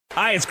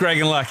Hi, it's Greg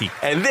and Lucky.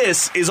 And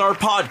this is our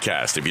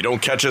podcast. If you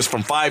don't catch us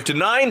from 5 to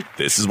 9,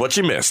 this is what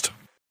you missed.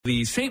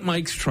 The St.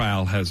 Mike's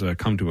trial has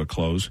come to a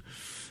close.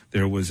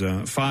 There was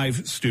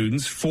 5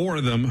 students, 4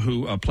 of them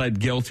who pled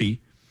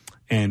guilty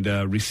and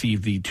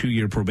received the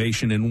 2-year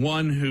probation, and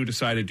 1 who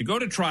decided to go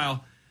to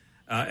trial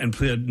and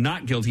pled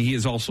not guilty. He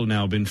has also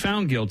now been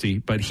found guilty,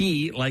 but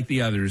he, like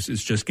the others,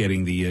 is just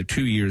getting the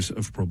 2 years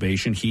of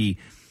probation.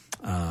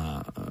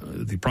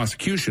 The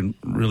prosecution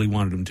really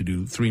wanted him to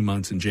do 3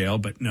 months in jail,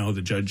 but no,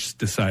 the judge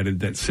decided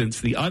that since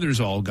the others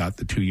all got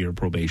the 2-year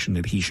probation,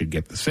 that he should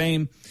get the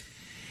same.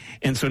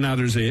 And so now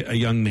there's a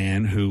young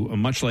man who,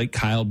 much like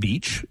Kyle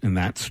Beach in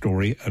that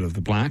story out of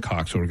the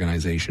Blackhawks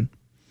organization,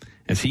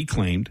 as he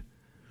claimed,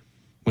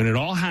 when it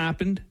all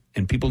happened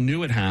and people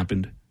knew it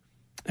happened,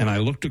 and I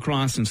looked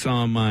across and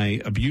saw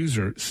my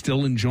abuser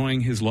still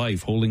enjoying his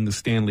life, holding the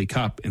Stanley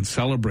Cup and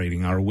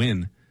celebrating our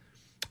win,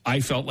 I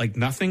felt like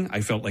nothing,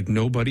 I felt like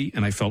nobody,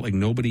 and I felt like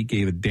nobody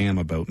gave a damn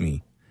about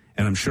me.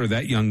 And I'm sure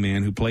that young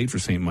man who played for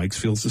St. Mike's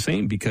feels the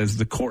same, because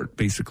the court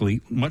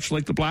basically, much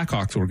like the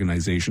Blackhawks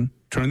organization,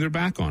 turned their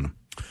back on him.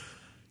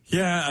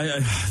 Yeah,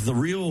 the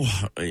real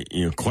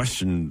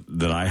question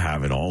that I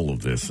have in all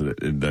of this,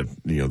 that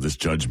this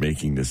judge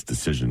making this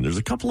decision, there's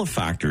a couple of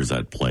factors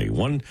at play.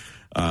 One,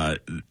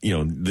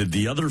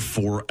 the other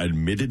 4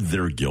 admitted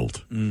their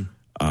guilt,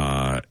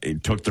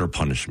 it took their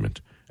punishment.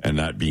 And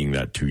that being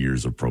that 2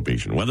 years of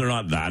probation. Whether or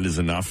not that is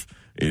enough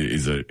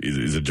is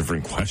a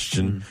different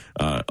question,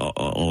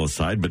 all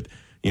aside. But,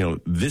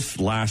 this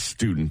last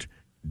student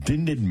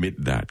didn't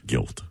admit that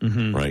guilt,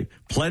 right?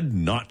 Pled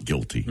not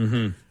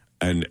guilty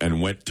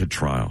and went to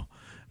trial.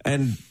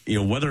 And,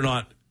 whether or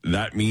not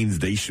that means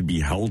they should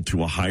be held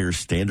to a higher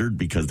standard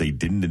because they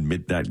didn't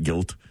admit that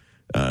guilt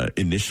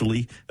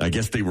initially. I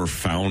guess they were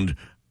found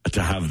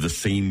to have the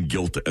same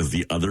guilt as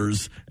the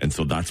others, and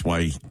so that's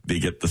why they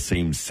get the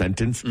same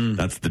sentence.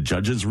 That's the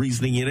judge's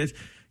reasoning in it.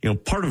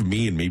 Part of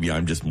me, and maybe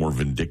I'm just more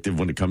vindictive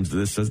when it comes to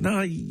this, says,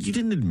 no, you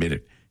didn't admit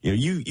it.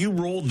 You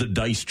rolled the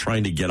dice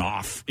trying to get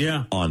off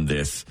on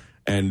this,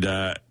 and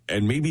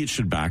maybe it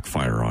should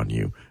backfire on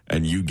you,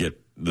 and you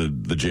get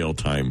the jail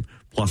time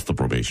plus the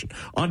probation.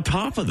 On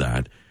top of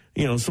that,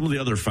 some of the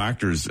other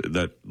factors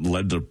that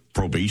led to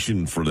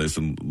probation for this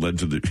and led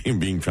to him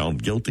being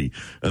found guilty.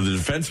 The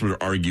defense were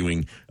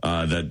arguing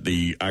that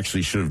they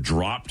actually should have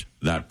dropped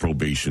that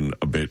probation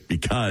a bit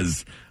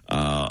because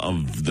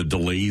of the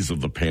delays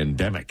of the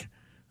pandemic.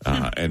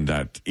 And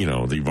that,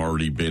 they've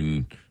already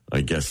been,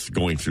 I guess,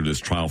 going through this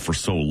trial for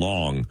so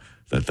long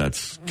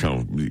that's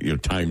kind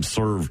of, time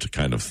served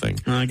kind of thing.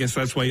 I guess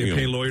that's why you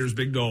pay lawyers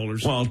big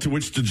dollars. Well, to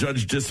which the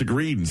judge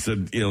disagreed and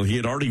said, he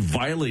had already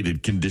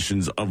violated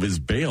conditions of his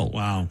bail.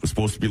 Wow. Was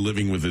supposed to be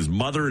living with his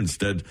mother,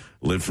 instead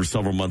lived for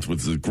several months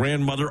with his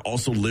grandmother,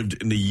 also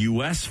lived in the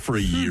U.S. for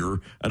a year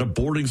at a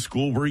boarding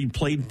school where he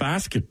played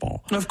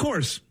basketball. Of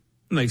course.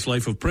 Nice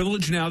life of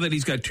privilege. Now that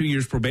he's got 2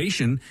 years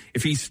probation,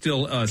 if he's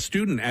still a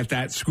student at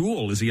that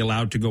school, is he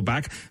allowed to go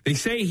back? They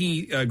say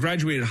he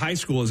graduated high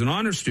school as an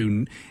honor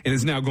student and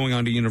is now going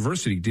on to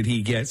university. Did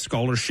he get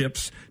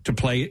scholarships to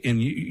play in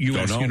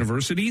U.S.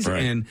 universities?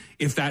 Right. And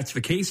if that's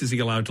the case, is he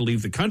allowed to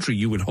leave the country?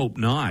 You would hope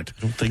not.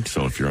 I don't think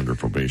so if you're under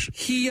probation.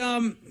 He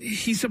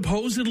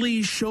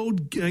supposedly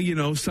showed,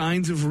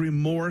 signs of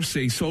remorse.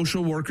 A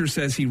social worker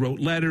says he wrote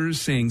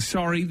letters saying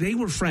sorry. They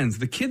were friends.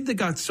 The kid that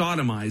got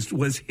sodomized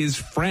was his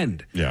friend.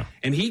 Yeah.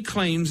 And he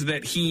claims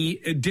that he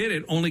did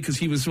it only because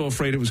he was so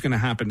afraid it was going to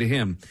happen to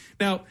him.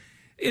 Now,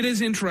 it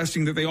is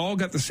interesting that they all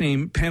got the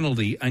same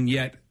penalty, and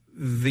yet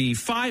the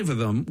 5 of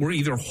them were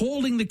either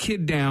holding the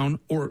kid down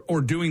or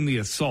doing the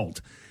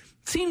assault.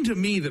 It seemed to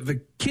me that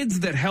the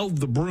kids that held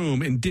the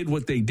broom and did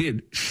what they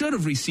did should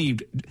have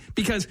received,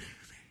 because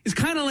it's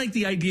kind of like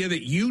the idea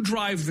that you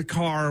drive the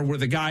car where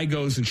the guy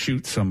goes and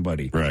shoots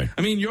somebody. Right.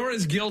 I mean, you're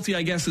as guilty,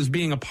 I guess, as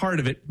being a part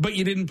of it, but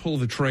you didn't pull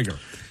the trigger.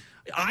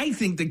 I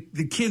think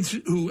the kids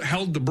who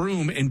held the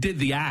broom and did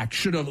the act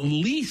should have at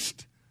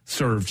least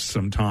served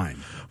some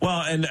time.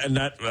 Well, and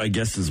that, I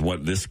guess, is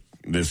what this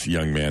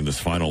young man, this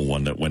final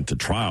one that went to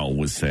trial,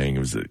 was saying. It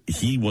was that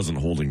he wasn't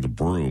holding the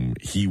broom.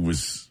 He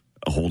was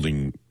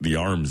holding the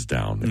arms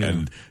down. Yeah.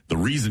 And the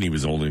reason he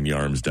was holding the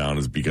arms down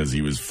is because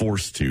he was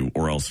forced to,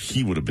 or else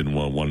he would have been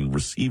one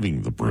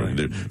receiving the broom.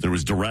 Right. There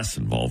was duress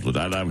involved with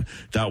that.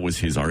 That was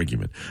his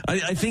argument.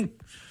 I think,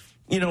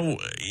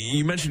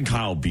 you mentioned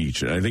Kyle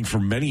Beach, and I think for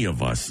many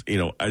of us,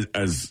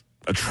 as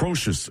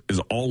atrocious as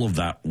all of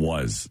that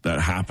was, that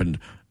happened,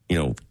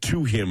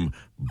 to him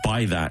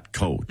by that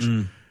coach,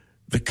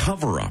 the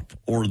cover-up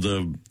or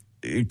the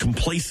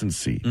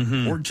complacency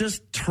or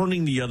just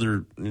turning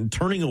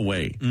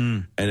away.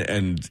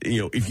 And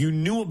if you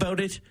knew about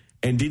it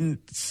and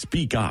didn't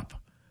speak up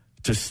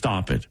to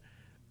stop it,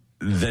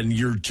 then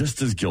you're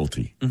just as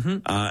guilty.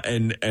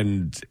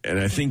 And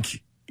I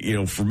think,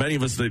 for many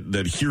of us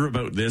that hear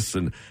about this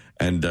and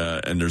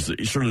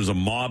there's a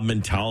mob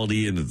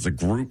mentality and it's a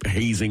group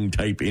hazing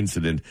type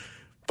incident,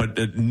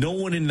 but no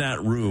one in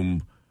that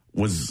room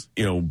was,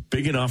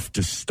 big enough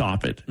to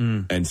stop it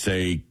and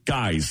say,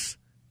 guys,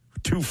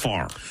 too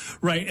far.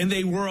 Right, and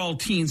they were all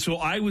teens. So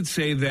I would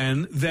say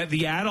then that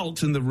the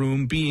adults in the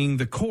room, being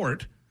the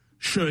court,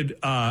 should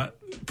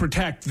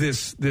protect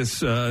this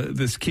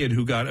kid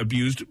who got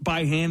abused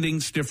by handing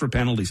stiffer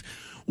penalties.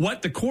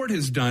 What the court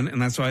has done,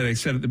 and that's why I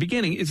said at the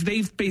beginning, is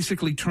they've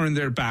basically turned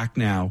their back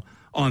now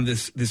on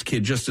this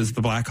kid, just as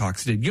the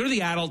Blackhawks did. You're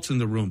the adults in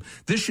the room.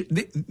 They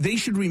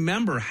should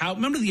remember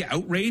remember the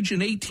outrage in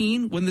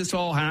 2018 when this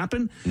all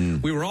happened?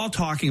 We were all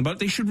talking about it.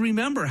 They should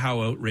remember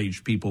how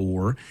outraged people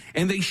were,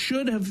 and they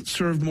should have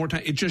served more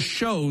time. It just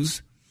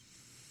shows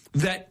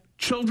that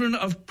children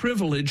of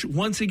privilege,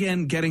 once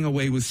again, getting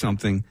away with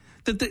something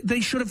that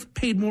they should have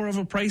paid more of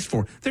a price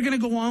for. They're going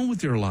to go on with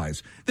their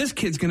lives. This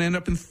kid's going to end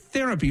up in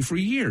therapy for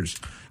years.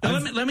 Now,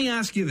 let me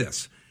ask you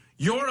this.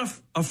 You're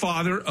a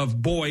father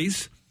of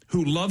boys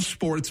who love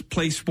sports,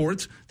 play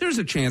sports. There's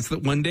a chance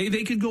that one day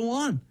they could go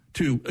on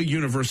to a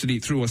university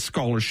through a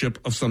scholarship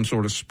of some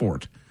sort of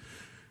sport.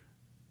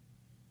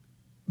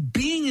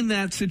 Being in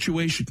that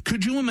situation,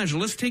 could you imagine?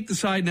 Let's take the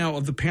side now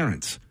of the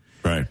parents.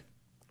 Right.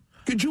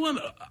 Could you?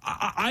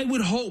 I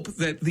would hope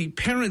that the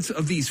parents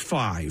of these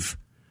 5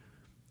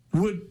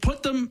 would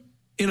put them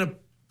in a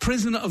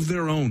prison of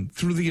their own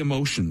through the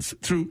emotions,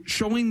 through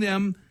showing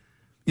them,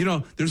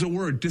 there's a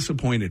word,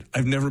 disappointed.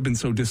 I've never been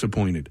so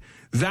disappointed.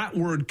 That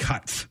word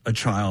cuts a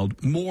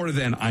child more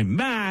than I'm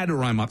mad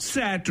or I'm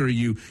upset or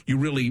you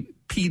really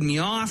peed me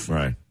off.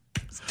 Right.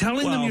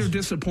 Telling them you're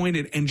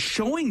disappointed and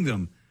showing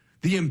them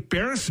the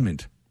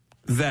embarrassment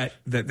that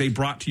they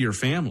brought to your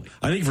family.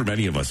 I think for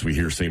many of us, we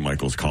hear St.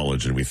 Michael's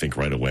College and we think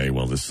right away,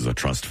 well, this is a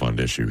trust fund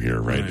issue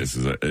here, right? This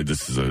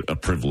is a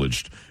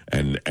privileged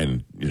and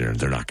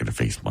they're not going to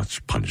face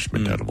much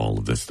punishment out of all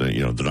of this. They're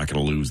not going to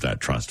lose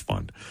that trust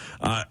fund.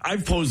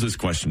 I've posed this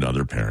question to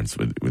other parents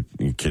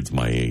with kids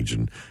my age,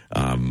 and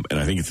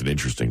I think it's an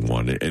interesting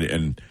one.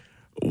 And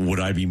would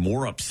I be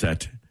more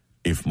upset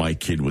if my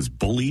kid was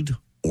bullied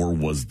or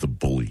was the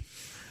bully?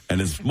 And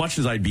as much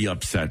as I'd be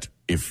upset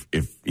if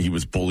he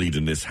was bullied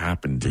and this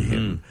happened to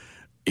him,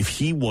 if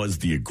he was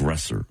the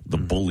aggressor, the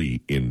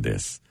bully in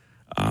this,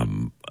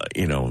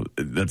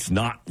 that's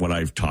not what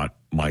I've taught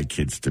my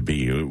kids to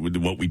be.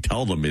 What we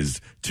tell them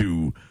is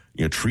to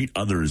treat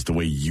others the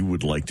way you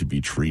would like to be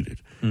treated.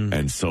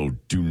 And so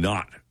do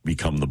not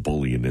become the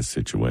bully in this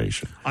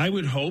situation. I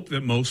would hope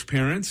that most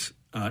parents,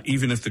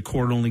 even if the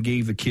court only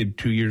gave the kid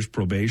 2 years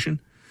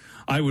probation,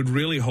 I would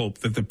really hope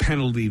that the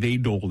penalty they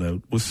doled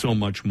out was so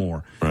much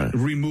more. Right.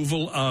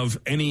 Removal of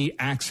any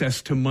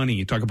access to money.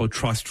 You talk about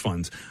trust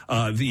funds.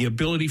 The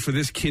ability for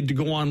this kid to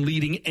go on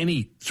leading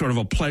any sort of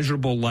a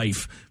pleasurable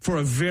life for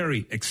a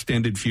very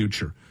extended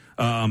future.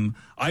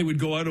 I would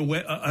go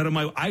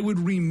I would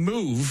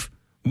remove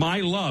my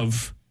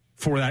love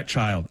for that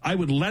child. I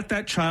would let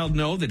that child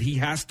know that he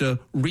has to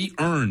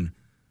re-earn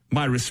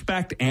my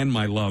respect and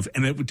my love,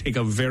 and it would take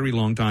a very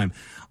long time.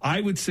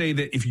 I would say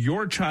that if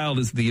your child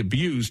is the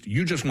abused,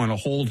 you just want to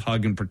hold,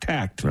 hug, and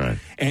protect. Right.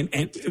 And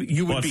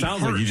you would be it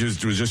sounds hurt. like he was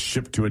just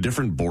shipped to a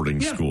different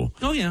boarding school.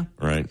 Oh, yeah.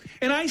 Right.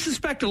 And I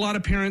suspect a lot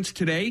of parents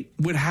today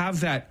would have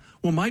that,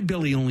 well, my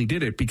Billy only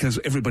did it because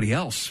everybody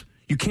else.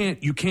 You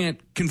can't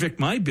convict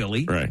my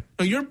Billy. Right.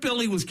 No, your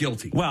Billy was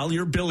guilty. Well,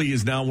 your Billy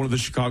is now one of the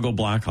Chicago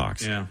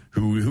Blackhawks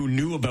who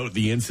knew about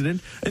the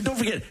incident. And don't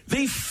forget,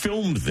 they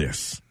filmed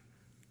this.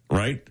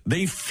 Right?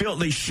 They showed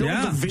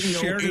the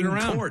video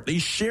in court. They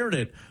shared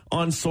it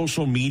on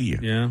social media.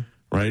 Yeah.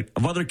 Right?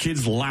 Of other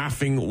kids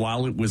laughing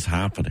while it was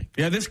happening.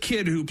 Yeah, this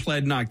kid who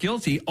pled not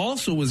guilty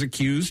also was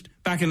accused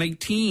back in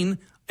 2018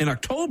 in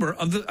October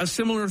of a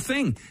similar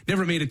thing.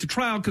 Never made it to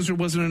trial because there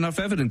wasn't enough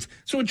evidence.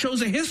 So it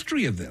shows a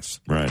history of this.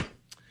 Right.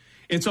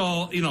 It's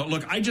all,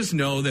 look, I just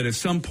know that if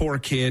some poor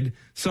kid,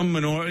 some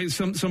minority,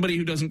 somebody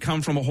who doesn't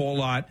come from a whole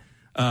lot,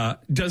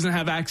 doesn't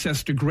have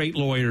access to great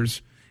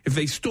lawyers, if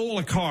they stole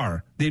a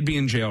car, they'd be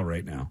in jail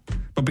right now.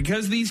 But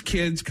because these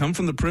kids come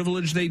from the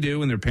privilege they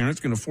do and their parents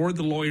can afford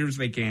the lawyers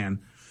they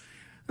can,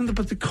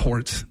 but the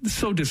courts, it's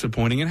so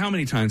disappointing. And how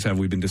many times have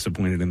we been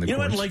disappointed in the courts? You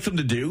know what I'd like them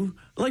to do?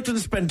 I'd like them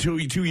to spend 2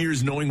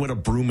 years knowing what a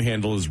broom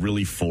handle is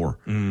really for.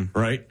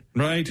 Right?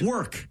 Right.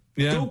 Work.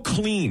 Yeah. Go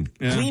clean.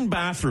 Yeah. Clean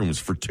bathrooms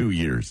for 2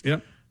 years.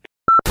 Yep.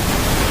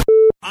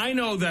 I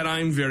know that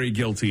I'm very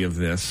guilty of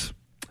this,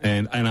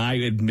 and I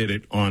admit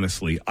it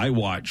honestly. I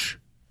watch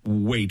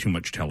way too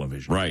much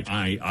television. Right.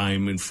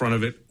 I'm in front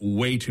of it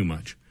way too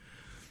much.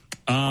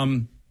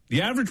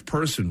 The average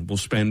person will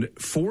spend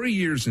 4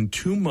 years and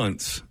 2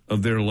 months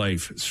of their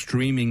life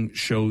streaming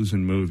shows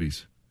and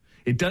movies.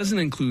 It doesn't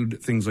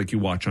include things like you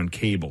watch on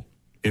cable,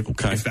 if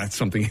that's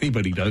something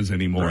anybody does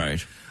anymore.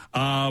 Right.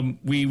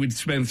 We would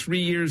spend 3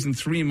 years and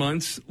 3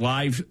 months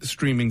live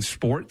streaming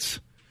sports.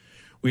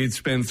 We'd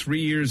spend 3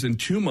 years and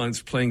 2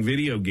 months playing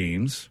video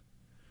games,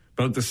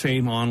 about the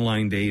same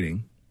online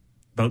dating.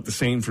 About the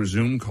same for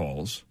Zoom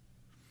calls.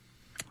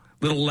 A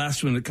little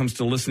less when it comes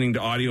to listening to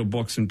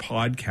audiobooks and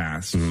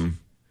podcasts.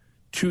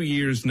 2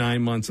 years,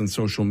 9 months on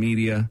social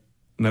media.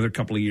 Another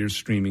couple of years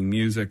streaming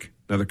music.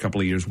 Another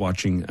couple of years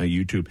watching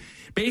YouTube.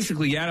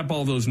 Basically, you add up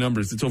all those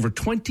numbers. It's over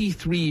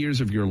 23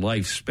 years of your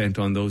life spent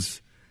on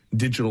those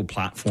digital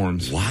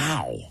platforms.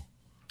 Wow.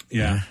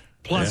 Yeah.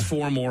 Plus Yeah.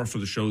 4 more for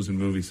the shows and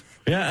movies.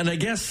 Yeah, and I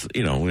guess,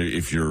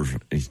 if you're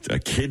a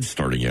kid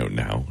starting out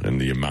now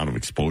and the amount of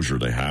exposure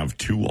they have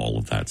to all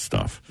of that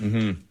stuff,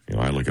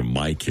 I look at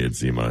my kids,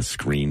 the amount of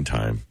screen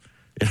time,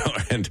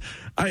 and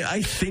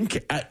I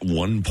think at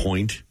one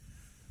point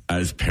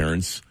as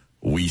parents,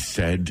 we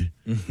said,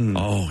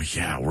 oh,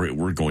 yeah,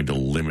 we're going to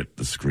limit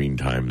the screen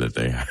time that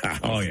they have.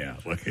 Oh, yeah.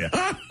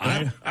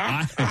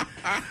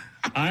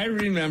 I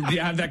remember. Do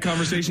you have that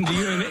conversation? Do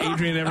you and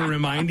Adrian ever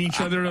remind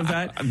each other of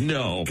that?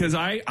 No. Because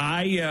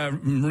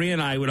Maria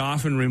and I would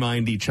often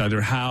remind each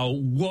other how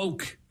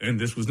woke, and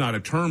this was not a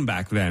term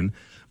back then,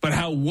 but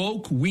how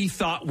woke we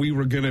thought we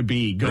were going to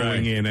be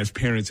going in as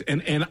parents.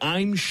 And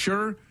I'm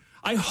sure,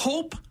 I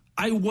hope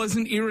I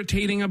wasn't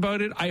irritating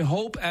about it. I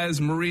hope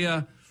as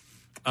Maria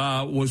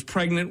was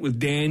pregnant with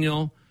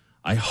Daniel,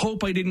 I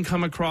hope I didn't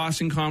come across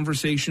in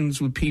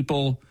conversations with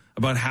people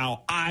about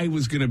how I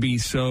was going to be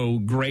so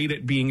great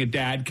at being a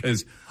dad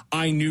because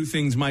I knew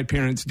things my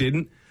parents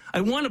didn't. I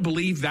want to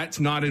believe that's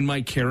not in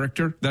my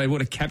character, that I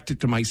would have kept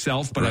it to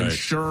myself, but I'm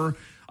sure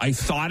I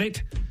thought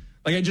it.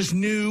 Like I just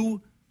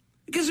knew,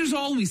 because there's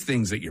always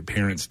things that your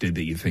parents did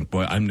that you think,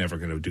 boy, I'm never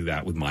going to do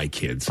that with my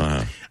kids.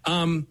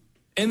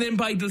 And then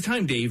by the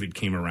time David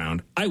came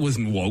around, I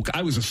wasn't woke.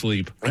 I was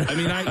asleep. I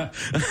mean,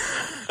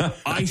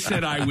 I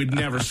said I would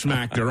never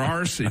smack their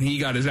arse, and he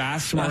got his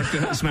ass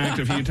smacked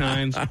a few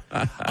times.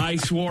 I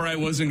swore I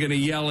wasn't going to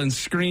yell and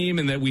scream,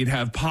 and that we'd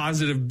have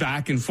positive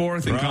back and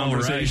forth in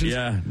conversations.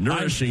 Right, yeah,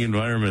 nourishing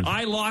environment.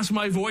 I lost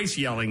my voice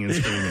yelling and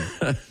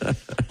screaming.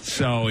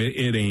 So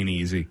it ain't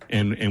easy,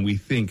 and we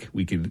think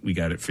we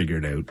got it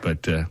figured out.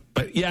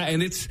 But yeah,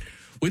 and it's.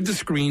 With the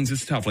screens,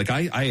 it's tough. Like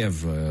I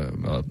have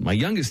my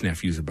youngest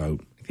nephew's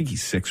about, I think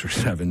he's 6 or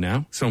 7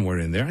 now, somewhere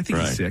in there. I think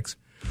he's 6.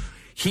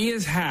 He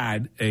has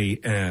had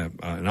an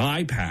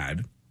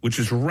iPad, which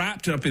is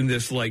wrapped up in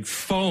this like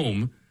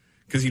foam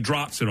because he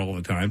drops it all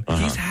the time.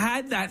 He's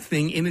had that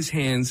thing in his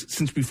hands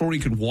since before he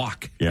could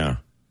walk. Yeah.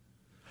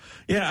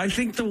 Yeah, I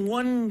think the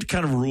one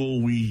kind of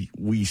rule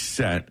we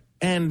set,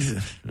 and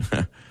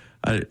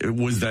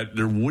was that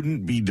there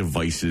wouldn't be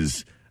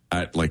devices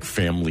at like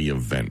family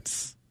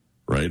events.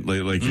 Right,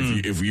 like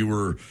if you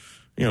were,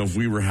 if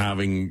we were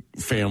having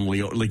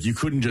family, like you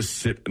couldn't just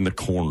sit in the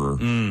corner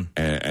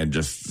and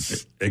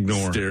just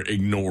ignore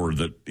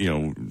that.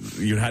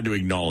 You had to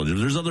acknowledge if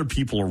there's other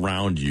people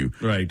around you,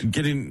 right?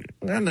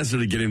 Not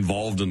necessarily get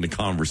involved in the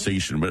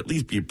conversation, but at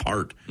least be a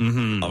part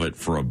of it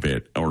for a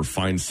bit, or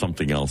find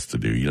something else to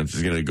do. You're not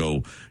just gonna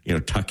go,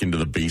 tuck into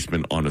the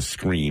basement on a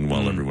screen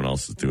while everyone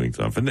else is doing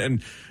stuff.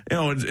 And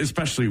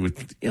especially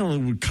with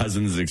with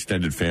cousins and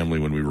extended family,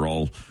 when we were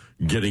all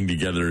getting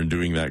together and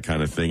doing that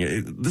kind of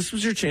thing. This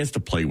was your chance to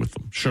play with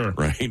them. Sure.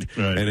 Right?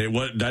 And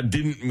that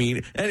didn't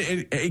mean,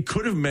 and it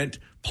could have meant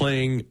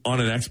playing on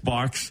an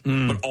Xbox,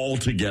 but all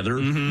together,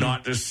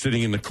 not just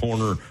sitting in the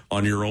corner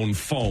on your own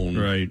phone,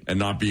 and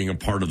not being a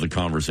part of the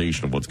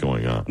conversation of what's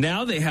going on.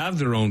 Now they have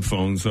their own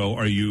phones, though.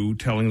 Are you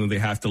telling them they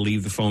have to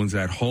leave the phones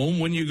at home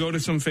when you go to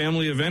some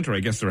family event? Or I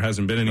guess there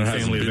hasn't been any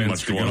family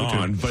events going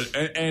on. But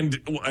and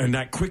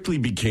that quickly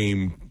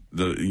became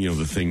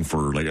the thing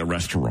for like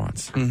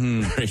restaurants.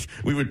 Right?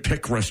 We would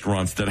pick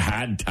restaurants that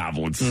had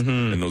tablets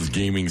and those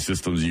gaming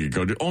systems you could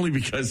go to, only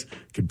because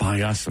it could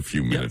buy us a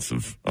few minutes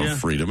of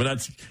freedom. And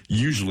that's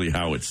usually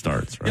how it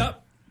starts, right?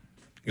 Yep.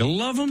 You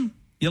love them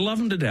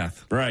to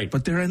death. Right.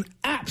 But they're an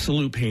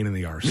absolute pain in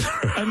the arse.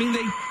 I mean,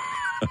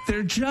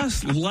 they're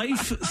just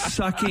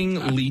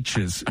life-sucking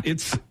leeches.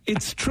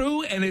 It's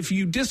true, and if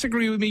you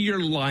disagree with me,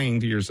 you're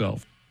lying to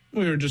yourself.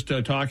 We were just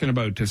talking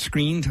about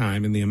screen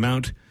time and the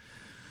amount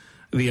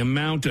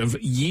of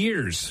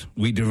years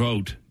we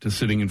devote to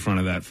sitting in front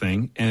of that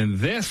thing. And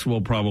this will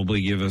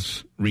probably give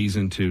us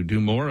reason to do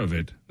more of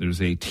it.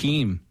 There's a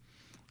team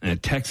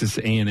at Texas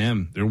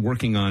A&M. They're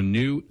working on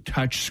new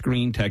touch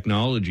screen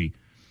technology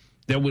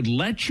that would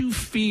let you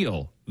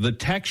feel the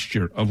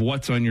texture of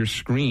what's on your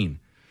screen.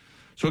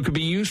 So it could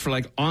be used for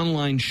like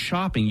online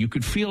shopping. You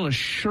could feel a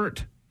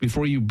shirt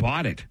before you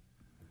bought it.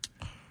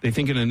 They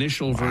think an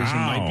initial version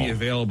might be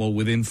available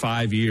within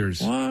 5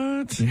 years.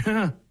 What?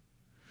 Yeah.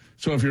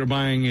 So if you're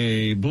buying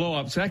a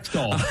blow-up sex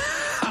doll,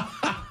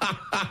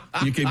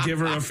 you could give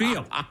her a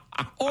feel.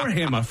 Or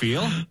him a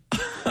feel.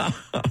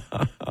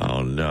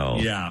 Oh, no.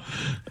 Yeah.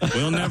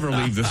 We'll never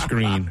leave the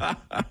screen.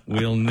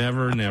 We'll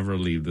never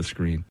leave the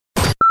screen.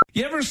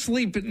 You ever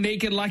sleep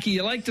naked, Lucky?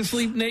 You like to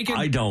sleep naked?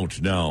 I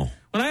don't, no.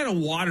 When I had a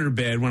water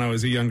bed when I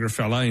was a younger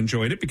fella, I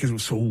enjoyed it because it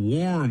was so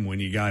warm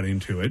when you got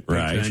into it.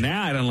 But,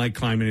 now I don't like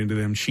climbing into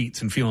them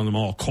sheets and feeling them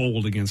all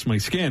cold against my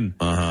skin.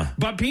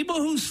 But people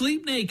who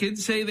sleep naked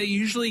say they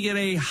usually get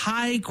a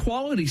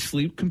high-quality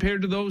sleep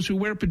compared to those who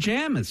wear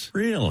pajamas.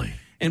 Really?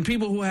 And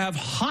people who have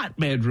hot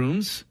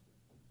bedrooms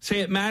say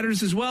it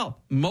matters as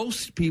well.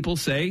 Most people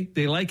say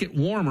they like it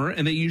warmer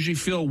and they usually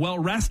feel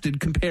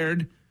well-rested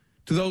compared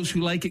to those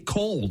who like it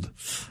cold.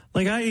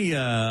 Like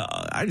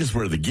I just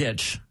wear the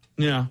Gitch.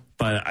 Yeah.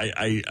 But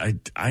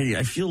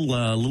I feel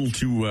a little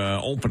too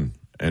open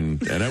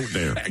and out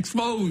there.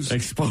 Exposed. And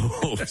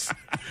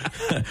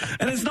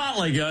it's not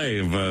like, hey,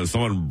 if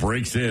someone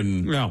breaks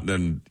in,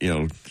 then,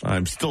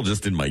 I'm still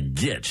just in my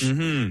gitch.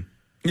 Mm-hmm.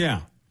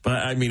 Yeah. But,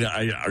 I mean,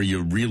 are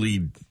you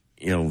really,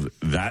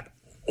 that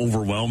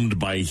overwhelmed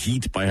by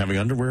heat by having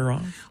underwear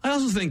on? I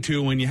also think,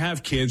 too, when you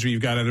have kids or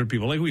you've got other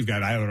people, like we've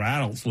got other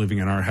adults living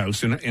in our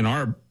house, and in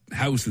our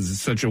houses in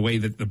such a way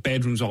that the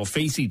bedrooms all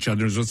face each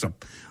other. There's just a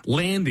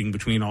landing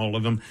between all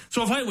of them.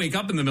 So if I wake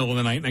up in the middle of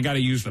the night and I got to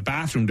use the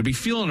bathroom, to be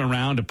feeling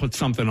around to put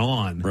something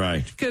on.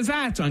 Right. Because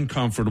that's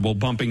uncomfortable,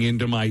 bumping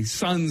into my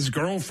son's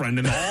girlfriend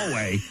in the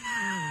hallway.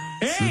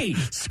 Hey!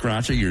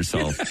 Scratching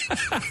yourself.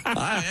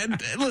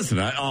 Listen,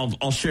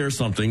 I'll share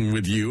something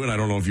with you, and I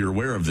don't know if you're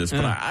aware of this,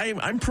 but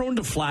I'm prone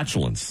to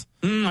flatulence.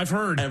 I've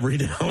heard. Every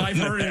day. I've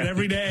heard it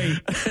every day.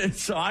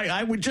 So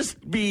I would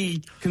just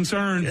be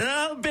concerned.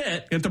 A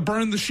bit. You have to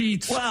burn the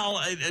sheets.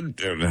 Well,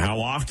 how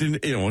often,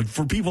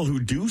 for people who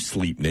do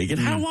sleep naked,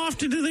 how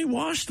often do they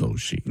wash those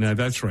sheets? No,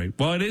 that's right.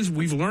 Well, it is.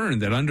 We've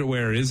learned that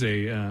underwear is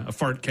a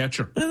fart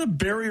catcher. And a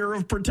barrier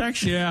of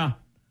protection. Yeah.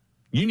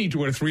 You need to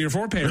wear 3 or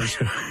 4 pairs.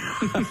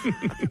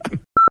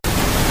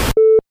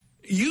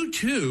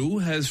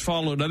 U2 has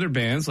followed other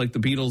bands like the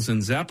Beatles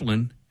and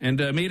Zeppelin and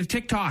made a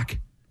TikTok.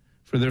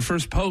 For their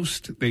first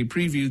post, they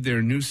previewed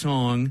their new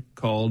song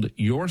called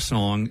Your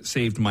Song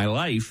Saved My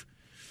Life.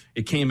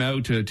 It came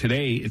out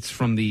today. It's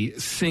from the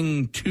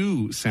Sing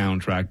 2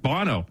 soundtrack.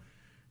 Bono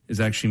is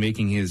actually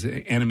making his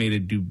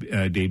animated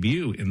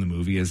debut in the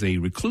movie as a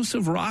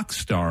reclusive rock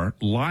star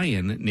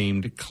lion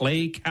named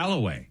Clay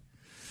Calloway.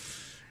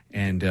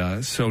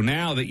 And so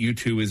now that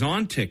U2 is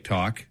on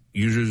TikTok,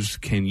 users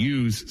can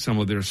use some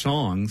of their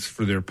songs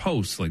for their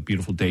posts, like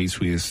Beautiful Day,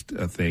 Sweetest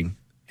Thing,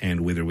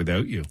 and With or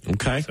Without You.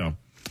 Okay. So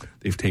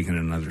they've taken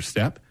another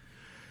step.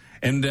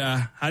 And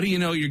how do you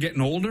know you're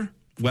getting older?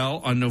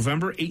 Well, on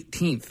November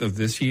 18th of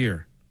this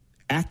year,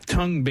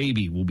 Achtung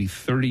Baby will be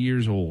 30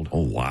 years old.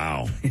 Oh,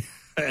 wow.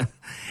 And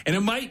it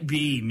might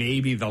be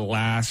maybe the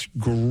last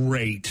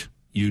great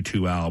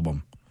U2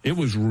 album. It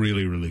was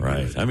really, really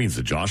right. good. That means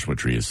the Joshua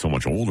Tree is so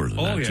much older than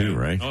that, too,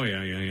 right? Oh,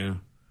 yeah.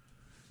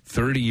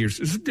 30 years.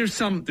 There's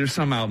some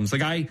albums.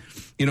 Like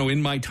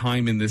in my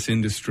time in this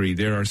industry,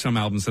 there are some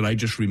albums that I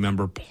just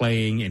remember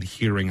playing and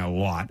hearing a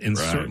lot. And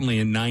certainly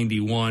in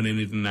 91 and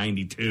in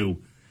 92,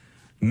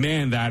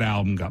 man, that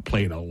album got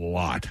played a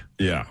lot.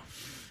 Yeah.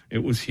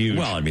 It was huge.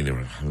 Well, I mean, they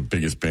were the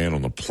biggest band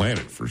on the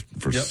planet for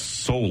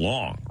so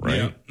long, right?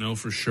 Yeah, no,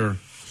 for sure.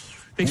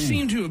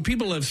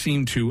 People have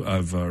seemed to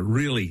have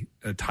really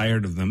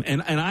tired of them.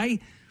 And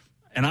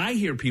I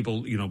hear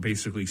people,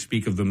 basically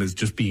speak of them as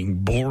just being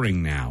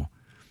boring now.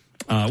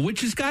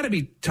 Which has got to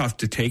be tough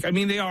to take. I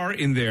mean, they are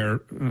in their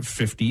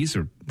 50s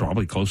or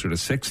probably closer to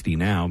 60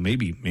 now.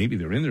 Maybe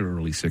they're in their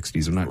early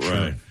 60s. I'm not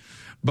sure.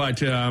 But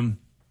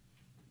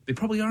they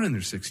probably are in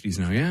their 60s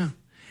now, yeah.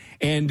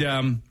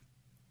 And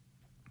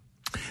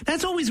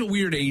that's always a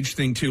weird age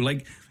thing, too.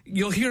 Like,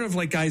 you'll hear of,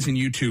 like, guys in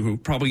U2 who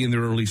probably in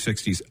their early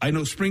 60s. I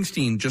know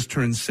Springsteen just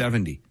turned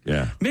 70.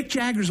 Yeah. Mick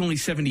Jagger's only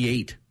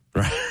 78.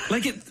 Right.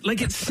 Like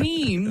it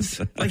seems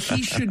like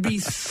he should be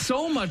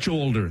so much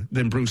older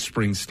than Bruce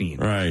Springsteen.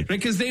 Right.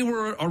 Because they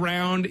were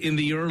around in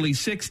the early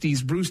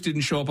 60s. Bruce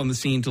didn't show up on the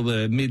scene until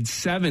the mid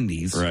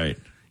 70s. Right.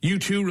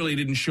 U2 really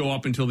didn't show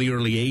up until the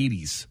early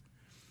 80s.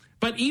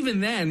 But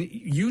even then,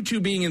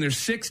 U2 being in their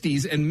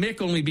 60s and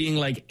Mick only being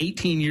like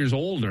 18 years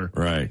older.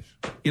 Right.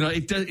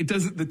 It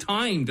doesn't, the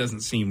time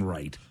doesn't seem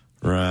right.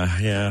 Right.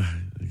 Yeah.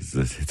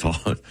 It's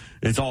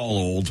all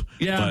old.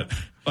 Yeah.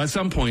 But at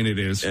some point it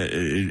is.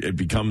 It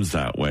becomes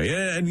that way.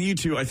 And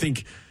U2, I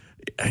think,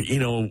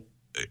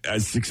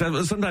 as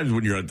success, sometimes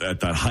when you're at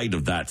that height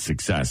of that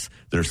success,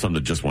 there's some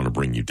that just want to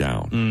bring you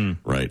down,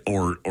 right?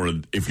 Or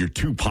if you're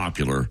too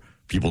popular,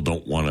 people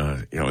don't want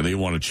to, they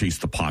want to chase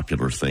the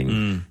popular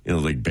thing,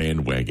 like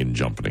bandwagon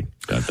jumping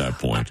at that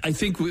point. I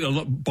think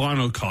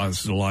Bono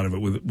causes a lot of it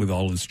with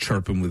all his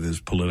chirping with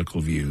his political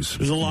views.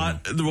 There's a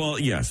lot. Well,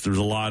 yes, there's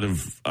a lot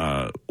of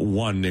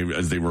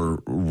as they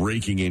were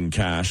raking in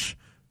cash.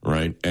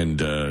 Right,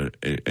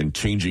 and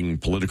changing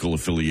political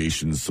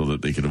affiliations so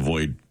that they could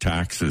avoid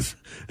taxes,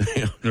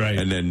 right,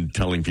 and then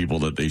telling people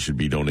that they should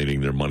be donating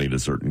their money to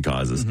certain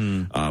causes.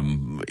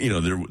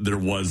 There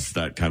was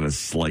that kind of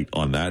slight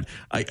on that.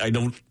 I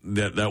don't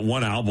that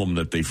one album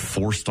that they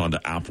forced onto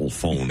Apple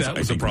phones. That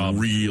was a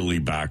problem. Really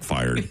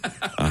backfired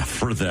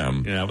for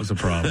them. Yeah, that was a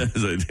problem.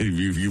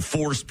 If you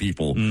force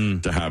people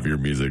to have your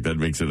music, that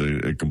makes it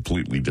a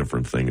completely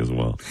different thing as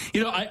well.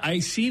 I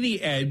see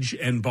the Edge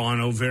and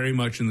Bono very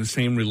much in the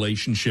same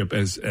relationship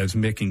as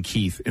Mick and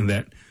Keith, in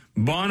that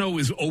Bono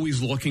is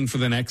always looking for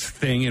the next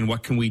thing and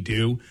what can we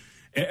do,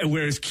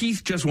 whereas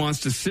Keith just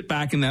wants to sit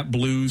back in that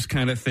blues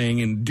kind of thing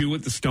and do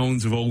what the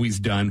Stones have always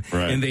done.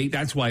 Right. And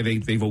that's why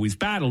they've always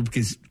battled,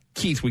 because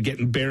Keith would get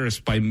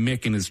embarrassed by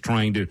Mick and is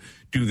trying to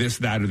do this,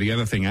 that, or the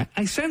other thing.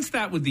 I sense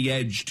that with the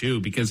Edge, too,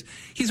 because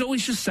he's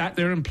always just sat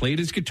there and played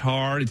his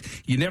guitar.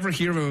 You never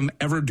hear of him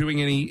ever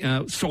doing any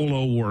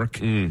solo work.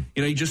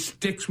 He just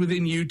sticks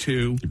within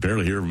U2. You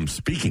barely hear him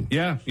speaking.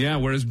 Yeah,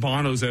 whereas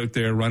Bono's out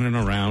there running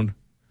around.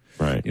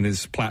 Right. In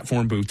his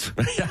platform boots.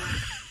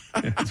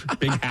 His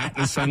big hat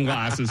and his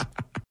sunglasses.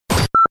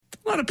 A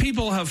lot of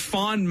people have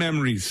fond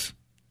memories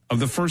of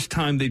the first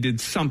time they did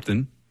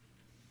something,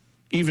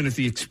 even if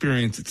the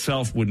experience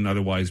itself wouldn't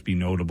otherwise be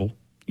notable.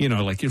 You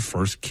know, like your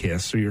first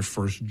kiss or your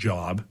first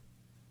job.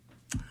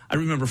 I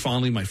remember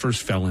fondly my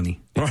first felony.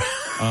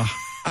 I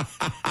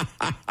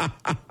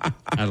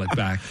look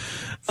back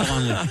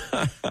fondly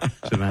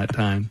to that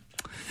time.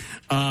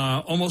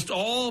 Almost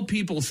all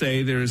people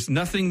say there's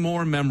nothing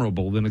more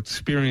memorable than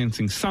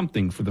experiencing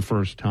something for the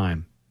first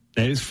time.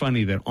 It is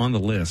funny that on the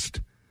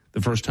list,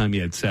 the first time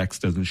you had sex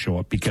doesn't show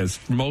up because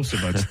for most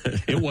of us,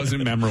 it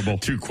wasn't memorable.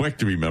 Too quick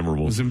to be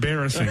memorable. It was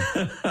embarrassing.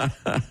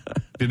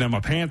 Didn't have my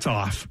pants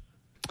off.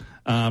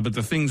 But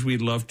the things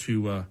we'd love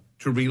to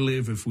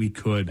relive if we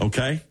could.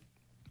 Okay.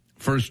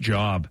 First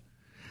job.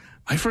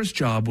 My first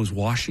job was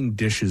washing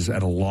dishes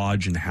at a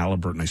lodge in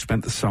Haliburton. I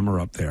spent the summer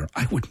up there.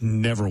 I would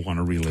never want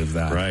to relive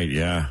that. Right,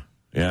 yeah.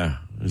 Yeah,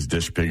 it was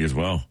dish pig as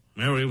well.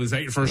 Remember, was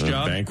that your first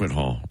job? Banquet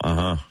hall.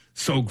 Uh-huh.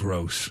 So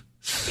gross.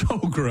 So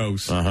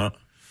gross. Uh-huh.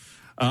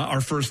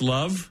 Our first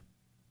love?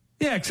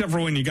 Yeah, except for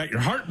when you got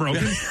your heart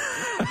broken.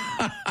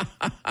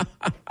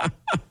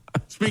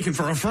 Speaking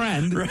for a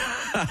friend.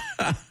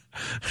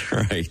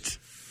 Right.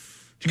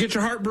 Did you get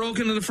your heart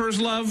broken in the first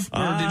love?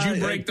 Or did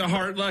you break the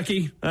heart,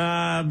 Lucky?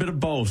 A bit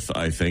of both,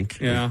 I think.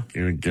 Yeah.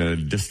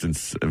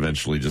 Distance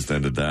eventually just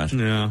ended that.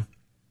 Yeah.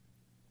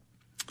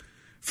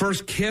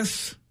 First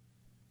kiss?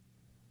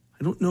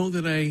 I don't know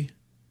that I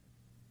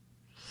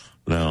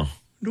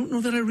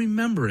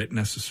remember it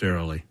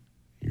necessarily.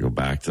 You go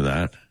back to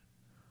that?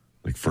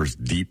 Like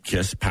first deep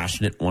kiss,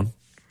 passionate one?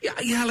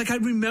 Yeah, like I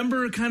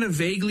remember kind of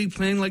vaguely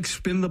playing like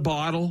Spin the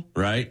Bottle.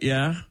 Right,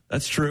 yeah,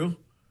 that's true.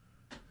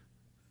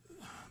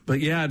 But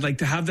yeah, I'd like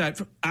to have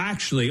that.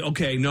 Actually,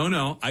 okay,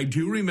 no. I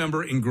do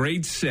remember in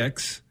grade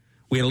 6,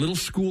 we had a little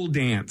school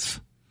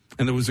dance.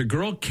 And there was a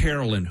girl,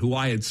 Carolyn, who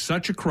I had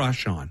such a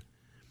crush on.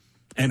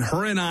 And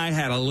her and I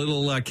had a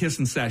little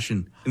kissing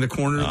session in the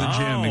corner of the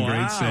gym in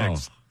grade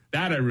 6.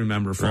 That I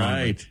remember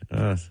fondly.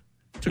 Right.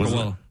 Took a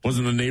while.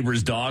 Wasn't the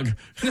neighbor's dog?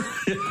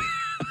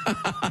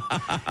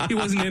 He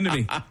wasn't into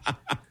me.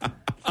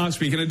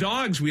 Speaking of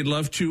dogs, we'd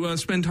love to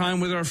spend time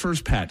with our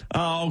first pet.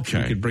 Oh,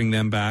 okay. We could bring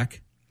them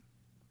back.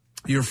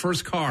 Your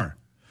first car.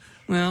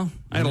 Well,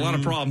 I had a lot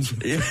of problems.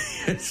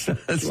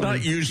 It's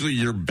not usually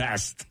your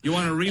best. You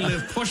want to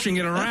relive pushing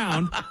it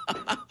around.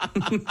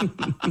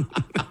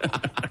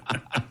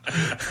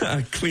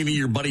 Cleaning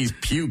your buddy's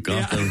puke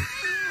off the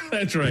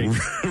That's right.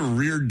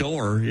 rear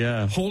door,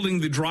 yeah. Holding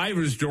the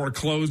driver's door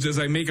closed as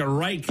I make a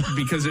right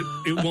because it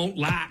won't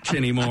latch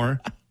anymore.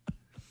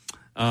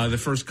 The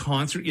first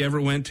concert you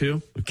ever went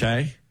to.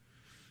 Okay.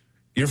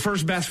 Your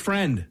first best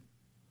friend.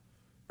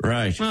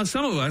 Right. Well,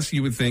 some of us,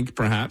 you would think,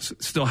 perhaps,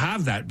 still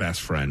have that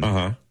best friend.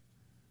 Uh-huh.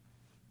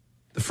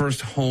 The first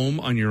home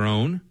on your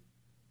own.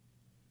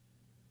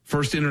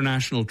 First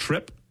international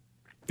trip.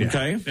 Yeah.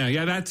 Okay.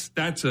 Yeah,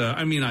 that's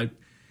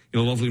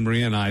lovely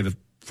Maria and I, the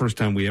first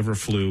time we ever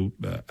flew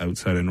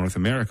outside of North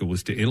America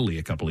was to Italy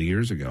a couple of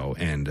years ago,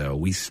 and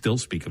we still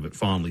speak of it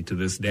fondly to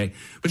this day.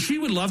 But she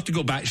would love to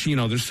go back.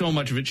 There's so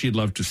much of it she'd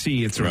love to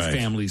see. It's her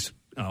family's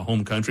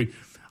home country.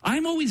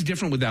 I'm always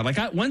different with that.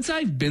 Like, once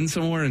I've been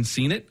somewhere and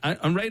seen it,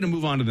 I'm ready to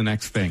move on to the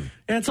next thing.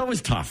 Yeah, it's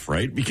always tough,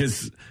 right?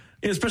 Because,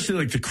 especially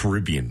like the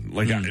Caribbean,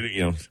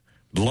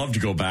 love to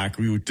go back.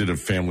 We did a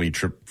family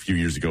trip a few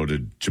years ago to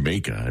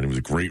Jamaica, and it was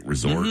a great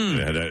resort.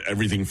 It had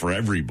everything for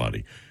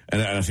everybody. And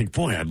I think,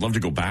 boy, I'd love to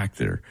go back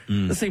there.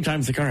 At the same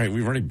time, it's like, all right,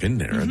 we've already been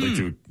there. I'd like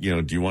to,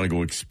 do you want to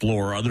go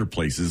explore other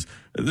places?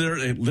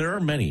 There are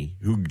many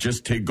who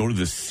just go to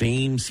the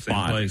same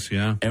spot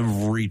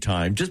every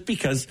time, just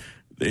because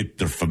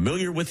they're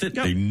familiar with it.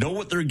 Yep. They know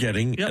what they're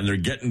getting, and they're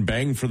getting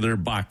bang for their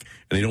buck,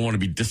 and they don't want to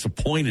be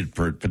disappointed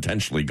for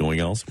potentially going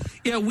elsewhere.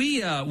 Yeah,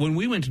 we when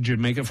we went to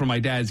Jamaica for my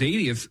dad's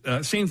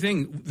 80th, same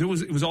thing. It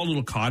was all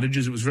little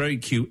cottages. It was very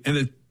cute, and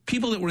the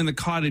people that were in the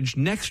cottage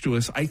next to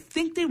us, I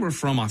think they were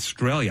from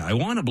Australia. I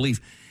want to believe,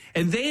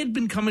 and they had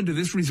been coming to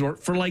this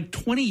resort for like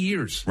 20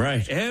 years.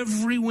 Right,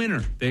 every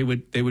winter they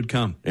would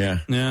come. Yeah.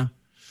 And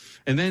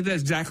then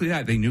that's exactly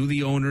that. They knew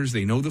the owners,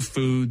 they know the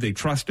food, they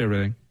trust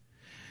everything.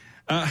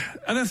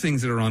 Other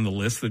things that are on the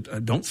list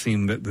that don't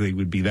seem that they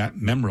would be that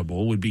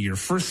memorable would be your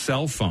first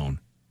cell phone,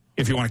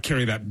 if you want to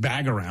carry that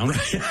bag around.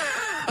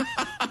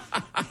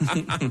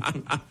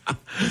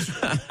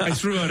 I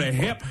threw out a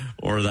hip.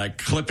 Or that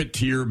clip it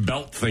to your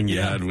belt thing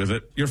you had with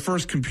it. Your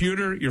first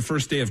computer, your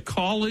first day of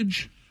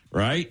college.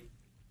 Right.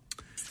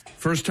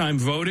 First time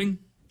voting.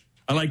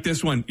 I like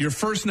this one. Your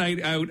first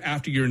night out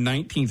after your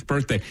 19th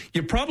birthday.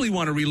 You probably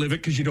want to relive it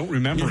because you don't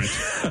remember it.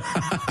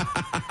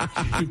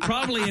 You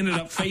probably ended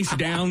up face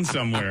down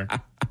somewhere.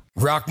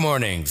 Rock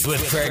Mornings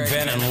with Craig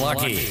Venn and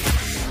Lucky.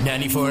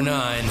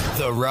 94.9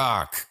 The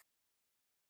Rock.